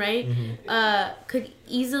talking, right? Could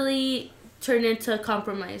easily turn into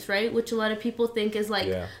compromise, right? Which a lot of people think is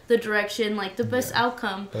like the direction, like the best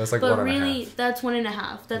outcome. But that's like but 1.5. Really, that's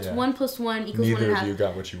 1.5. That's 1 + 1 equals 1.5. Neither of you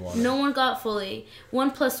got what you wanted. No one got fully.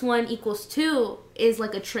 1 + 1 = 2 is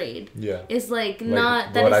like a trade. Yeah. It's like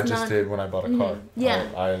not that what is I just did when I bought a car. Yeah.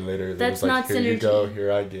 I literally that's was like, not here synergy. you go,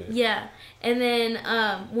 here I get. Yeah. And then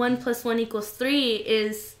 1 + 1 = 3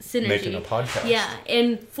 is synergy. Making a podcast. Yeah,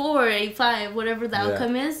 and 4, 5, whatever the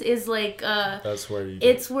outcome is like that's where you.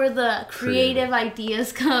 It's where the creative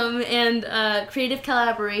ideas come and creative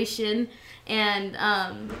collaboration, and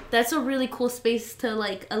that's a really cool space to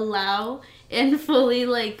like allow and fully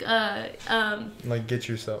like get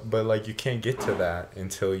yourself, but like you can't get to that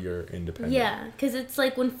until you're independent. Yeah, because it's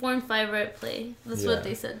like when 4 and 5 are at play. That's what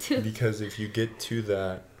they said too. Because if you get to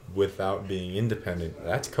that without being independent,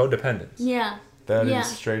 that's codependence. Yeah. That is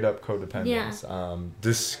straight up codependence.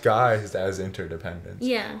 Disguised as interdependence.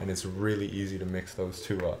 Yeah. And it's really easy to mix those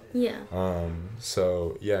two up. Yeah.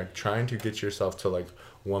 So yeah, trying to get yourself to like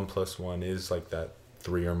 1 + 1 is like that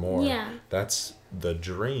 3 or more. Yeah. That's the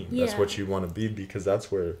dream. Yeah. That's what you want to be, because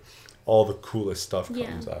that's where all the coolest stuff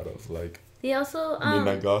comes out of. Like they also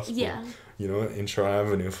Midnight Gospel. Yeah. You know, Intro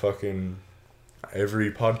Avenue, fucking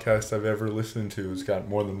every podcast I've ever listened to has got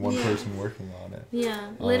more than one person working on it. Yeah,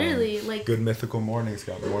 literally, like Good Mythical Morning's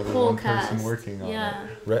got more than one person working on it.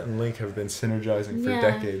 Rhett and Link have been synergizing for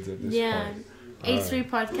decades at this point. H3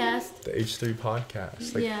 podcast. The H3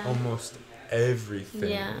 podcast, like almost everything.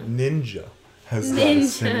 Yeah. Ninja has got a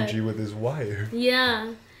synergy with his wife.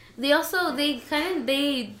 Yeah, they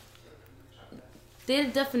did a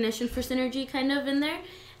definition for synergy kind of in there.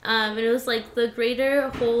 And it was like the greater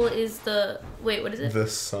whole is the... Wait, what is it? The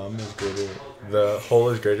sum is greater... The whole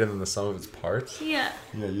is greater than the sum of its parts? Yeah.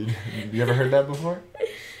 Yeah, you ever heard that before?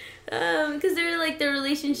 Because they're like the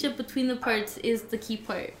relationship between the parts is the key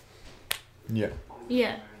part. Yeah.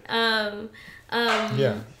 Yeah.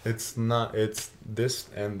 Yeah, it's not... It's this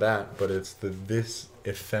and that, but it's this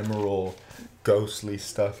ephemeral... ghostly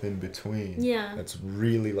stuff in between. Yeah. That's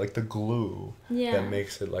really like the glue that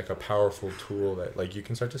makes it like a powerful tool that like you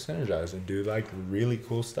can start to synergize and do like really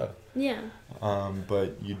cool stuff. Yeah.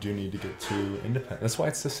 But you do need to get to independent. That's why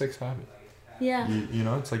it's the 6th habit. Yeah. You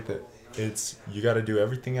know, it's like you got to do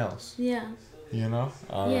everything else. Yeah. You know?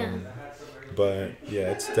 But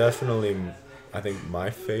yeah, it's definitely, I think,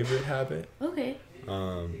 my favorite habit. Okay.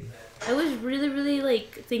 I was really, really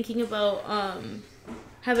like thinking about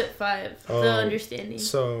habit 5, the understanding.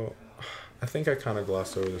 So, I think I kind of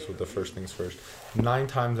glossed over this with the first things first. 9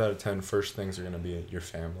 times out of 10, first things are going to be your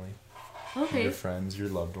family. Okay. Your friends, your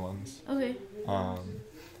loved ones. Okay.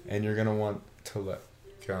 And you're going to want to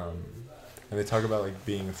and they talk about like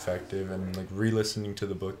being effective, and like re-listening to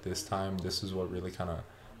the book this time, this is what really kind of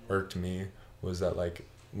irked me, was that like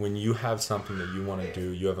when you have something that you want to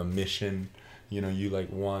do, you have a mission, you know, you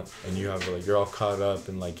like want, and you have like, you're all caught up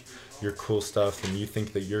in like your cool stuff, and you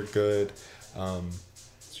think that you're good,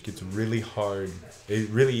 it gets really hard. It's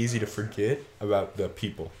really easy to forget about the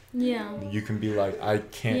people. Yeah. You can be like, I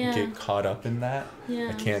can't get caught up in that. Yeah.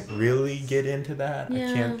 I can't really get into that. Yeah.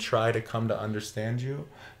 I can't try to come to understand you,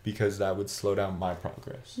 because that would slow down my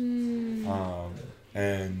progress. And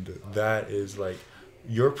that is like,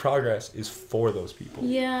 your progress is for those people.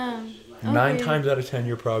 Yeah. Okay. 9 times out of 10,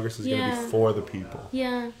 your progress is going to be for the people.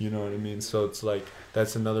 Yeah. You know what I mean? So it's like,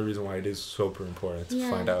 that's another reason why it is super important to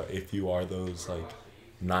find out if you are those like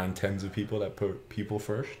 9/10 of people that put people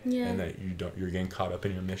first, and that you're getting caught up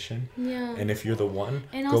in your mission. Yeah. And if you're the one,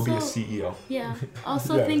 and go be a CEO. Yeah.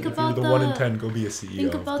 Also think about if you're the 1 in 10, go be a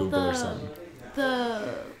CEO of Google or something.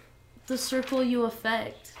 The circle you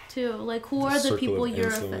affect too. Like, who are the people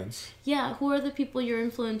you're who are the people you're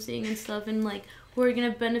influencing and stuff, and like who are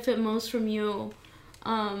gonna benefit most from you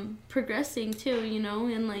progressing too, you know,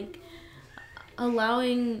 and like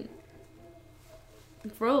allowing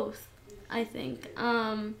growth, I think.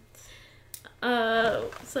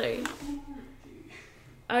 Sorry.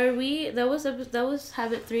 That was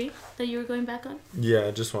habit 3 that you were going back on? Yeah,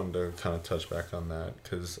 I just wanted to kind of touch back on that,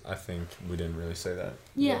 because I think we didn't really say that.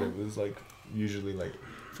 Yeah. But it was like, usually like,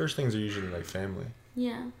 first things are usually like family.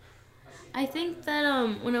 Yeah. I think that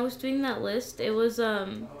when I was doing that list, it was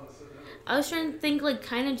I was trying to think, like,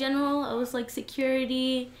 kind of general. I was, like,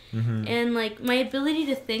 security and, like, my ability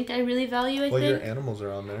to think I really value, I think. Well, your animals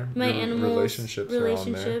are on there. My animals. Relationships are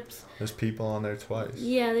on there. There's people on there twice.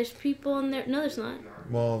 Yeah, there's people on there. No, there's not.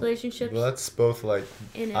 Well, relationships. Well, that's both, like,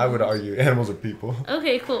 I would argue animals are people.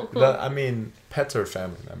 Okay, cool. I mean, pets are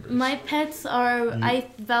family members. My pets are, I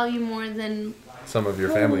value more than... some of your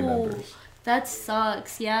family members. That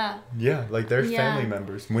sucks, yeah. Yeah, like, they're family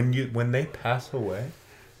members. When they pass away,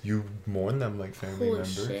 you mourn them like family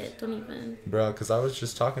members. Holy shit, don't even. Bro, because I was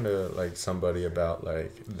just talking to, like, somebody about,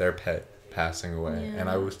 like, their pet passing away. Yeah. And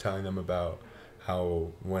I was telling them about how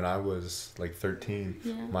when I was, like,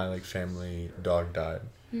 13, my, like, family dog died.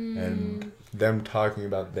 And them talking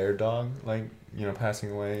about their dog, like, you know, passing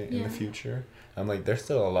away in the future. I'm like, they're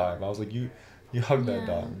still alive. I was like, you hug that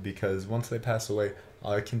dog, because once they pass away,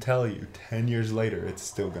 I can tell you 10 years later it's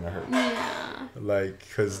still gonna hurt. Yeah. Like,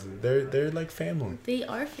 because they're like family. They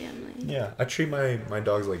are family. Yeah, I treat my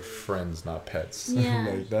dogs like friends, not pets. Yeah.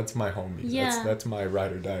 Like, that's my homie. Yeah. That's my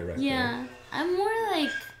ride or die right there. Yeah. I'm more like,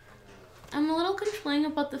 I'm a little controlling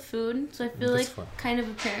about the food, so I feel like kind of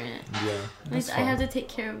a parent. Yeah. Like, I have to take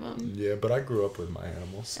care of them. Yeah, but I grew up with my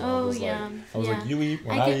animals. So I was like, you eat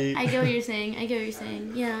when I eat. I get what you're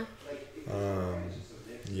saying. Yeah.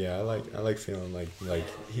 Yeah, I like feeling like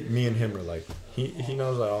me and him are like, he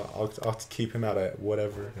knows I'll keep him out of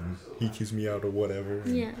whatever, and he keeps me out of whatever.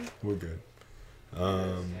 And we're good.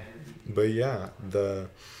 But yeah,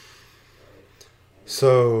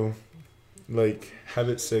 so like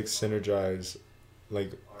habit 6, synergize.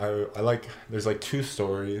 Like I like, there's like 2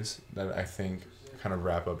 stories that I think kind of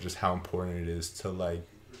wrap up just how important it is to like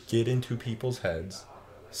get into people's heads,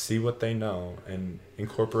 see what they know, and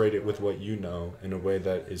incorporate it with what you know in a way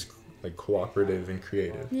that is like cooperative and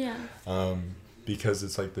creative. Yeah. Because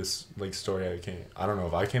it's like this like story I don't know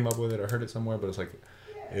if I came up with it or heard it somewhere, but it's like,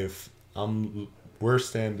 if we're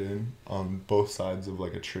standing on both sides of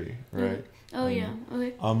like a tree, right? Oh yeah.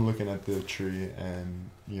 Okay. I'm looking at the tree, and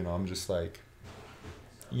you know, I'm just like,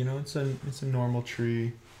 you know, it's a normal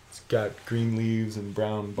tree. It's got green leaves and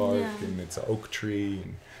brown bark, and it's an oak tree,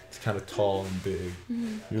 and it's kind of tall and big.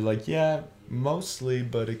 You're like, yeah, mostly,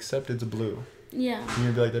 but except it's blue. Yeah. And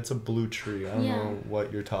you'd be like, that's a blue tree. I don't know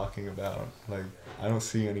what you're talking about. Like, I don't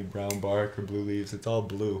see any brown bark or blue leaves. It's all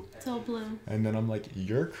blue. It's all blue. And then I'm like,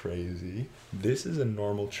 you're crazy. This is a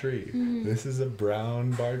normal tree. This is a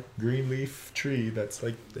brown bark, green leaf tree that's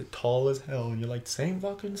like tall as hell. And you're like, same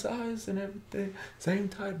fucking size and everything. Same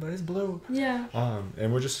type, but it's blue. Yeah.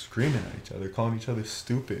 And we're just screaming at each other, calling each other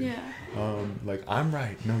stupid. Yeah. Like, I'm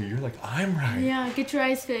right. No, you're like, I'm right. Yeah, get your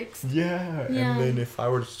eyes fixed. Yeah. And then if I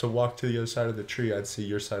were to walk to the other side of the tree, I'd see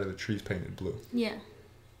your side of the tree's painted blue. Yeah.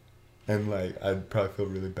 And like, I'd probably feel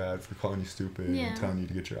really bad for calling you stupid and telling you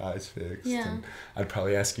to get your eyes fixed. Yeah. And I'd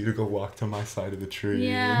probably ask you to go walk to my side of the tree.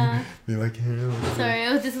 Yeah. And be like, hey,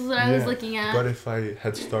 sorry, this is what I was looking at. But if I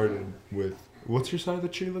had started with, what's your side of the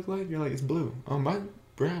tree look like? You're like, it's blue. Oh, mine's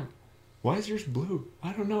brown. Why is yours blue?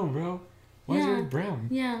 I don't know, bro. Why is yours brown?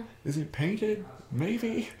 Yeah. Is it painted?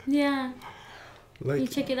 Maybe. Yeah. Like, you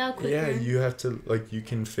check it out quicker. Yeah, you have to, like, you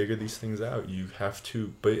can figure these things out. You have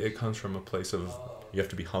to, but it comes from a place of, you have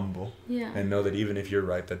to be humble. Yeah. And know that even if you're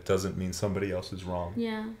right, that doesn't mean somebody else is wrong.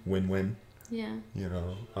 Yeah. Win-win. Yeah. You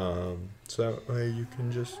know, so that way you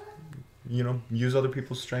can just, you know, use other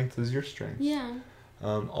people's strength as your strength. Yeah.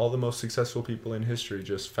 All the most successful people in history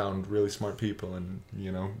just found really smart people and,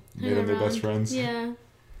 you know, made them their best friends. Yeah.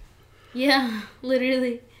 Yeah,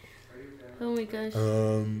 literally. Oh my gosh.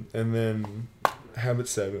 And then habit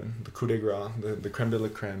 7, the coup de grace, the creme de la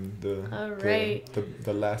creme,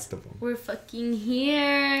 the last of them. We're fucking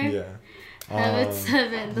here. Yeah. Habit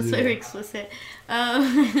 7. That's why we're explicit.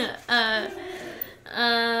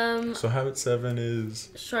 So habit 7 is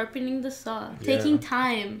sharpening the saw. Taking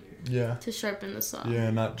time. Yeah. To sharpen the saw.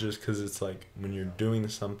 Yeah, not just because it's like when you're doing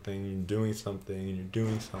something,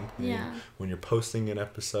 Yeah. When you're posting an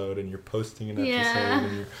episode and you're posting an episode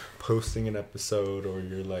and you're posting an episode, or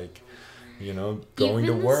you're like, you know, going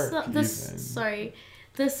to work.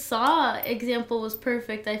 The saw example was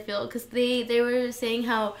perfect, I feel, because they were saying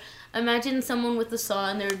how, imagine someone with a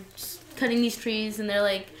saw and they're cutting these trees and they're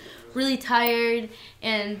like really tired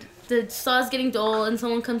and the saw's getting dull and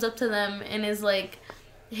someone comes up to them and is like,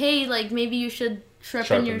 hey, like, maybe you should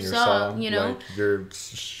sharpen your saw, you know? Like you're,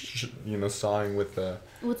 you know, sawing with a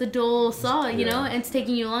dull saw, you know, and it's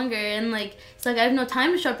taking you longer. And, like, it's like, I have no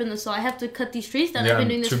time to sharpen the saw. I have to cut these trees down. I've been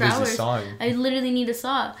doing this for hours. Sawing. I literally need a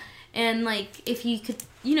saw. And, like, if you could,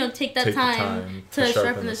 you know, take the time to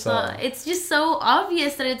sharpen the saw. It's just so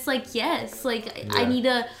obvious that it's like, yes, like, I need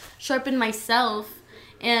to sharpen myself.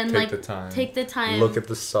 and take the time. Look at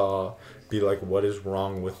the saw. Be like, what is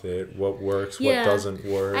wrong with it? What works? What doesn't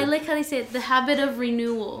work? I like how they say it, the habit of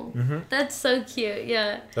renewal. That's so cute.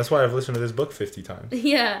 Yeah. That's why I've listened to this book 50 times.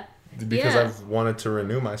 Yeah. Because I've wanted to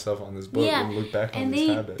renew myself on this book and look back on this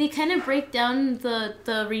habit. They kind of break down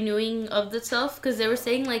the renewing of the self, because they were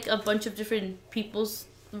saying like a bunch of different people's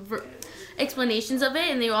explanations of it,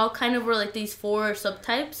 and they all kind of were like these 4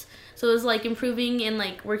 subtypes. So it was like improving and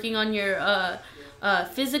like working on your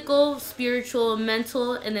physical, spiritual,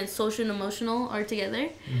 mental, and then social and emotional are together.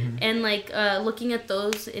 And like looking at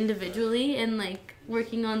those individually and like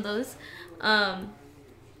working on those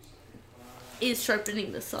is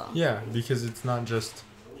sharpening the saw. Yeah, because it's not just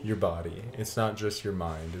your body, it's not just your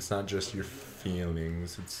mind, it's not just your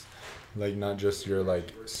feelings, it's like not just your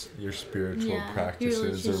like your spiritual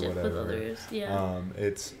practices or whatever.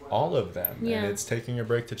 It's all of them, and it's taking a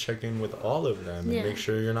break to check in with all of them and make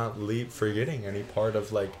sure you're not forgetting any part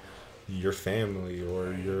of like your family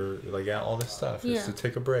or your like all this stuff. It's to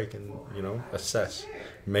take a break and assess,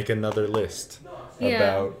 make another list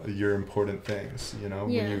about your important things.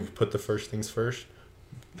 When you've put the first things first,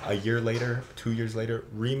 a year later, 2 years later,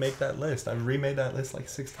 remake that list. I've remade that list like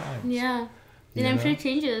 6 times. Yeah. And I'm sure it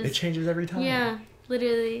changes. It changes every time. Yeah,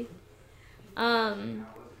 literally. I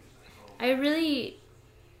really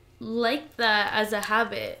like that as a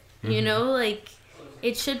habit. Like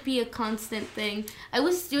it should be a constant thing. I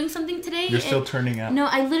was doing something today. You're still turning out. No,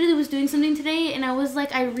 I literally was doing something today, and I was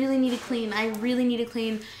like, I really need to clean.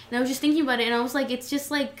 And I was just thinking about it, and I was like, it's just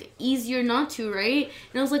like easier not to, right?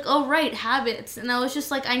 And I was like, oh right, habits. And I was just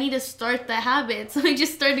like, I need to start the habit. So I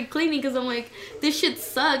just started cleaning because I'm like, this shit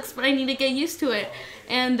sucks, but I need to get used to it.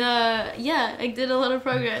 And I did a lot of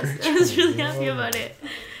progress. I was really happy about it.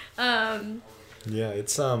 Yeah,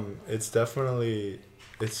 it's definitely.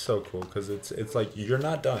 It's so cool because it's like you're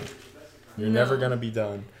not done. You're never going to be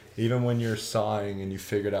done. Even when you're sawing and you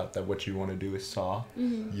figured out that what you want to do is saw,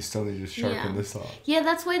 you still need to sharpen the saw. Yeah,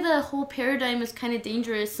 that's why the whole paradigm is kind of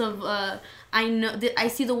dangerous of I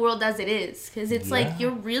see the world as it is, because it's like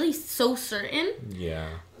you're really so certain. Yeah.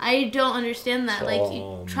 I don't understand that.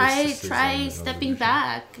 Like try stepping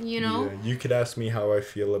back, Yeah, you could ask me how I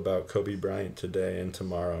feel about Kobe Bryant today and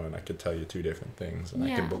tomorrow, and I could tell you 2 different things, and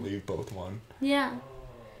I can believe both one. Yeah.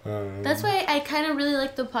 That's why I kind of really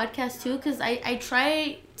like the podcast too, because I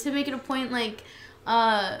try to make it a point like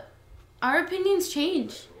our opinions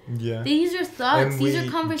change. Yeah. These are thoughts. These are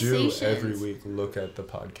conversations. Do every week look at the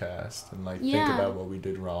podcast and like think about what we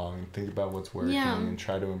did wrong, think about what's working, and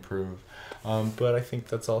try to improve. But I think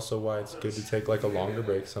that's also why it's good to take like a longer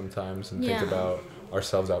break sometimes and think about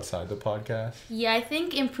ourselves outside the podcast. Yeah, I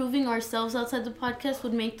think improving ourselves outside the podcast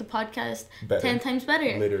would make the podcast 10 times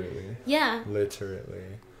better. Literally. Yeah.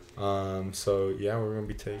 Literally. So yeah, we're gonna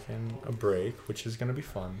be taking a break, which is gonna be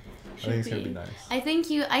fun. I think it's gonna be nice.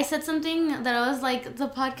 I said something that I was like, the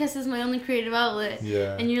podcast is my only creative outlet.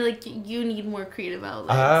 Yeah. And you're like, you need more creative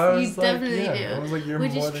outlets. You definitely do. I was like, you're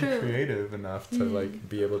more than creative enough to like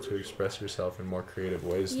be able to express yourself in more creative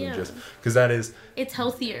ways than just because it's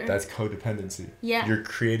healthier. That's codependency. Yeah. You're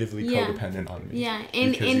creatively codependent on me. Yeah,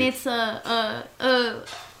 and it's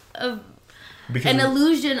an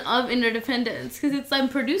illusion of interdependence, because it's I'm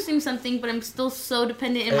producing something, but I'm still so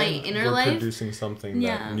dependent in my inner life. We're producing something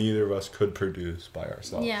that neither of us could produce by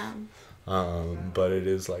ourselves. Yeah. But it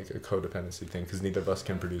is like a codependency thing, because neither of us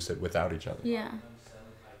can produce it without each other. Yeah.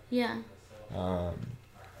 Yeah.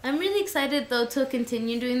 I'm really excited though to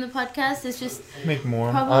continue doing the podcast. It's just make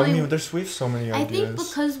more. Probably, we have so many ideas. I think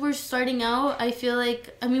because we're starting out, I feel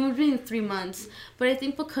like we're doing 3 months, but I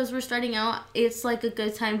think because we're starting out, it's like a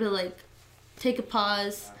good time to like take a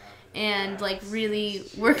pause and like really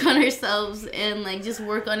work on ourselves and like just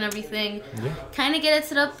work on everything. Yeah. Kind of get it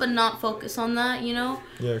set up, but not focus on that, Yeah,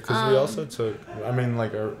 because we also took.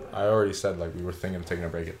 I already said like we were thinking of taking a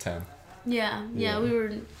break at 10. Yeah, we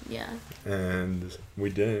were. Yeah. And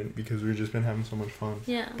we didn't because we've just been having so much fun.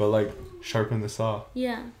 Yeah. But like sharpen the saw.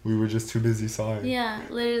 Yeah. We were just too busy sawing. Yeah,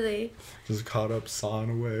 literally. Just caught up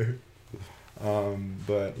sawing away.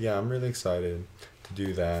 But yeah, I'm really excited to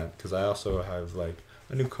do that because I also have like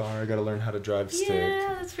a new car. I got to learn how to drive stick.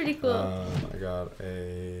 Yeah, that's pretty cool. I got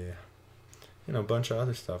a bunch of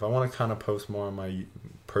other stuff. I want to kind of post more on my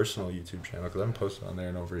personal YouTube channel because I haven't posted on there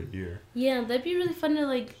in over a year. Yeah, that'd be really fun to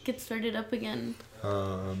like get started up again.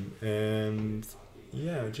 And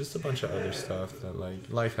yeah, just a bunch of other stuff that like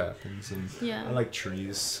life happens, and I like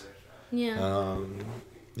trees. Yeah.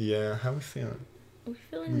 Yeah, how we feeling?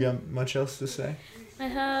 You got much else to say? I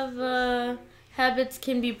have habits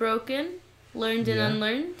can be broken, learned and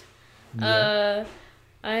unlearned. Yeah.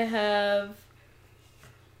 I have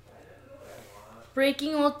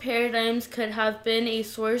breaking old paradigms could have been a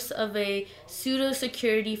source of a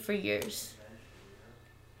pseudo-security for years.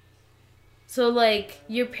 So, like,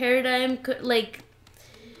 your paradigm could, like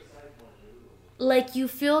you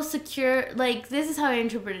feel secure, like, this is how I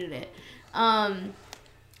interpreted it.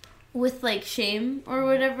 With, like, shame or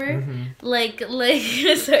whatever. Mm-hmm. Like,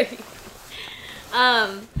 sorry.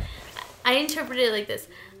 I interpreted it like this.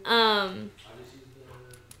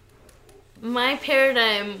 My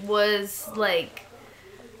paradigm was, like,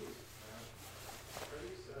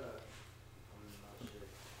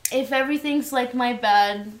 if everything's, like, my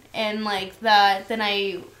bad and, like, that, then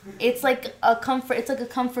it's like a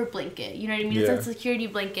comfort blanket, you know what I mean? Yeah. It's like a security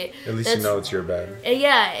blanket. At least you know it's your bad.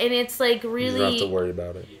 Yeah, and it's, like, really... You don't have to worry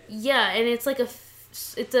about it. Yeah, and it's, like,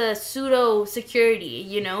 it's a pseudo-security,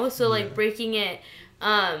 you know? So, like, breaking it,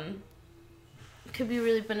 could be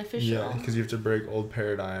really beneficial. Yeah, because you have to break old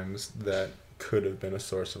paradigms that could have been a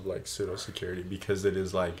source of, like, pseudo-security, because it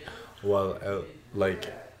is, like, well,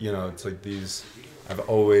 like, you know, it's like these... I've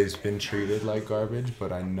always been treated like garbage,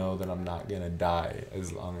 but I know that I'm not going to die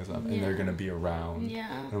as long as and they're going to be around. Yeah.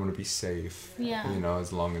 And I'm going to be safe. Yeah. You know,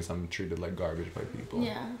 as long as I'm treated like garbage by people.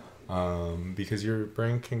 Yeah. Because your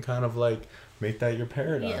brain can kind of, like, make that your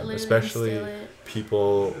paradigm. Yeah, especially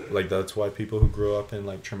people, like, that's why people who grow up in,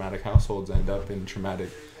 like, traumatic households end up in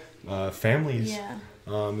traumatic families. Yeah.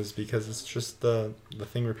 Is because it's just the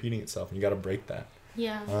thing repeating itself, and you got to break that.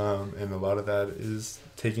 Yeah. And a lot of that is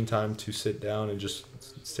taking time to sit down and just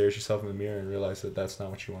stare at yourself in the mirror and realize that that's not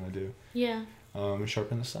what you want to do. Yeah.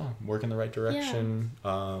 Sharpen the saw. Work in the right direction.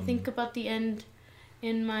 Yeah. Think about the end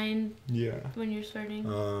in mind. Yeah. When you're starting.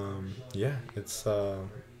 Yeah. It's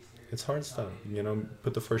hard stuff. You know,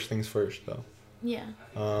 put the first things first, though. Yeah.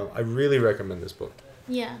 I really recommend this book.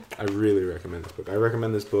 Yeah. I really recommend this book. I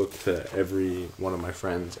recommend this book to every one of my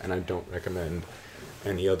friends, and I don't recommend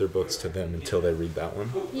any other books to them until they read that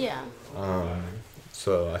one. Yeah.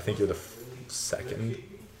 So I think you're the second,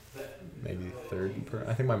 maybe third.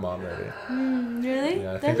 I think my mom read it. Really?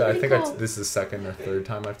 Yeah, I think this is the second or third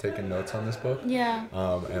time I've taken notes on this book. Yeah.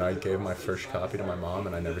 And I gave my first copy to my mom,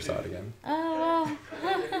 and I never saw it again. Oh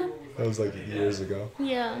wow. That was like years ago.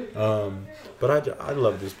 Yeah. But I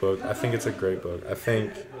love this book. I think it's a great book.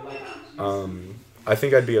 I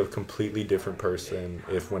think I'd be a completely different person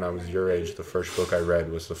if, when I was your age, the first book I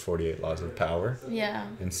read was The 48 Laws of Power. Yeah.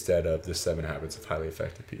 Instead of The 7 Habits of Highly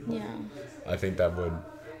Effective People. Yeah. I think that would...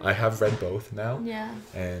 I have read both now. Yeah.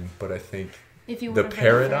 But I think the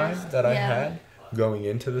paradigm that I had going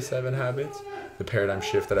into The 7 Habits, the paradigm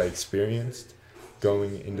shift that I experienced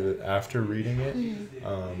going into after reading it,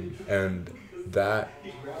 and that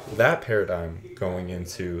paradigm going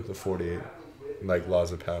into the 48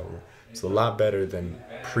 laws of power. It's a lot better than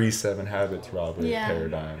pre-7 Habits Robert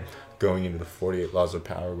paradigm going into the 48 Laws of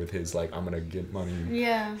Power with his, like, I'm going to get money.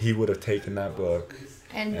 Yeah. He would have taken that book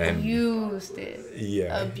and used it.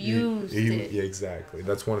 Yeah. Abused it. Yeah, exactly.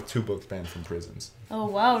 That's one of 2 books banned from prisons. Oh,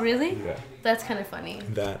 wow. Really? Yeah. That's kind of funny.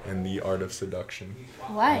 That and The Art of Seduction.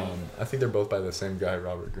 Why? I think they're both by the same guy,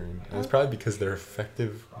 Robert Greene. And it's probably because they're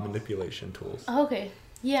effective manipulation tools. Oh, okay.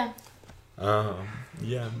 Yeah.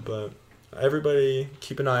 Yeah, but... Everybody,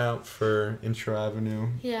 keep an eye out for Intro Avenue.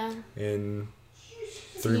 Yeah. In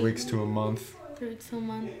 3 weeks to a month. 3 weeks to a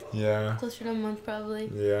month. Yeah. Closer to a month, probably.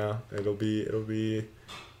 Yeah, it'll be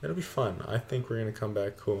fun. I think we're gonna come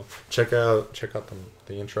back cool. Check out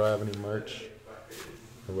the Intro Avenue merch,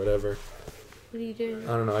 or whatever. What do you do?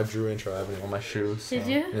 I don't know. I drew Intro Avenue on my shoes. Did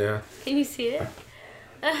you? Yeah. Can you see it?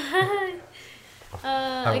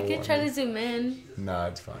 I could try to zoom in. Nah,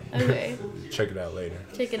 it's fine. Okay. Check it out later.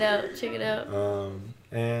 Check it out.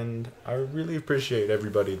 And I really appreciate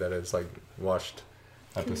everybody that has, like, watched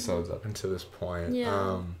episodes up until this point.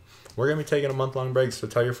 Yeah. We're gonna be taking a month-long break, so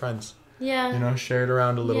tell your friends. Yeah. You know, share it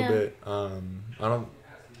around a little bit.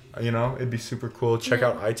 It'd be super cool. Check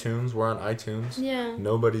out iTunes. We're on iTunes. Yeah.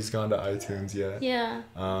 Nobody's gone to iTunes yet. Yeah.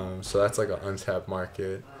 So that's like an untapped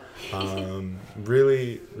market.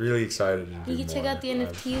 Really, really excited to do You can check out the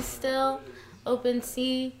NFTs still.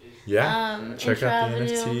 OpenSea. Yeah. Check out the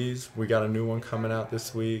NFTs. We got a new one coming out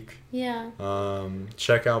this week. Yeah.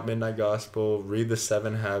 Check out Midnight Gospel. Read the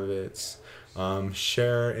 7 Habits.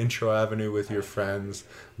 Share Intro Avenue with your friends.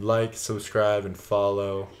 Like, subscribe, and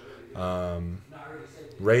follow.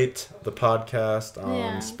 Rate the podcast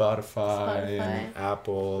on Spotify and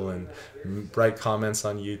Apple, and write comments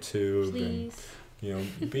on YouTube. Please. And, you know,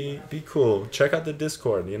 be cool. Check out the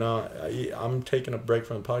Discord. You know, I'm taking a break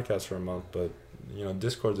from the podcast for a month, but, you know,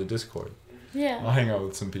 Discord's a Discord. Yeah. I'll hang out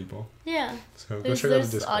with some people. Yeah. So go check out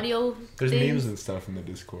the Discord. Audio there's memes and stuff in the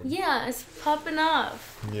Discord. Yeah, it's popping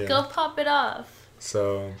off. Yeah. Go pop it off.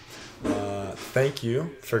 So, thank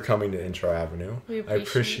you for coming to Intro Avenue. I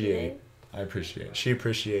appreciate. She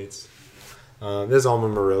appreciates. This is Alma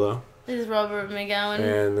Murillo. This is Robert McGowan.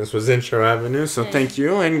 And this was Intro Avenue. So thank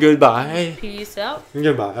you and goodbye. Peace out.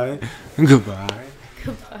 Goodbye. Goodbye.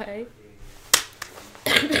 Goodbye.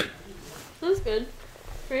 That was good.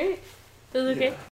 Right? That was okay?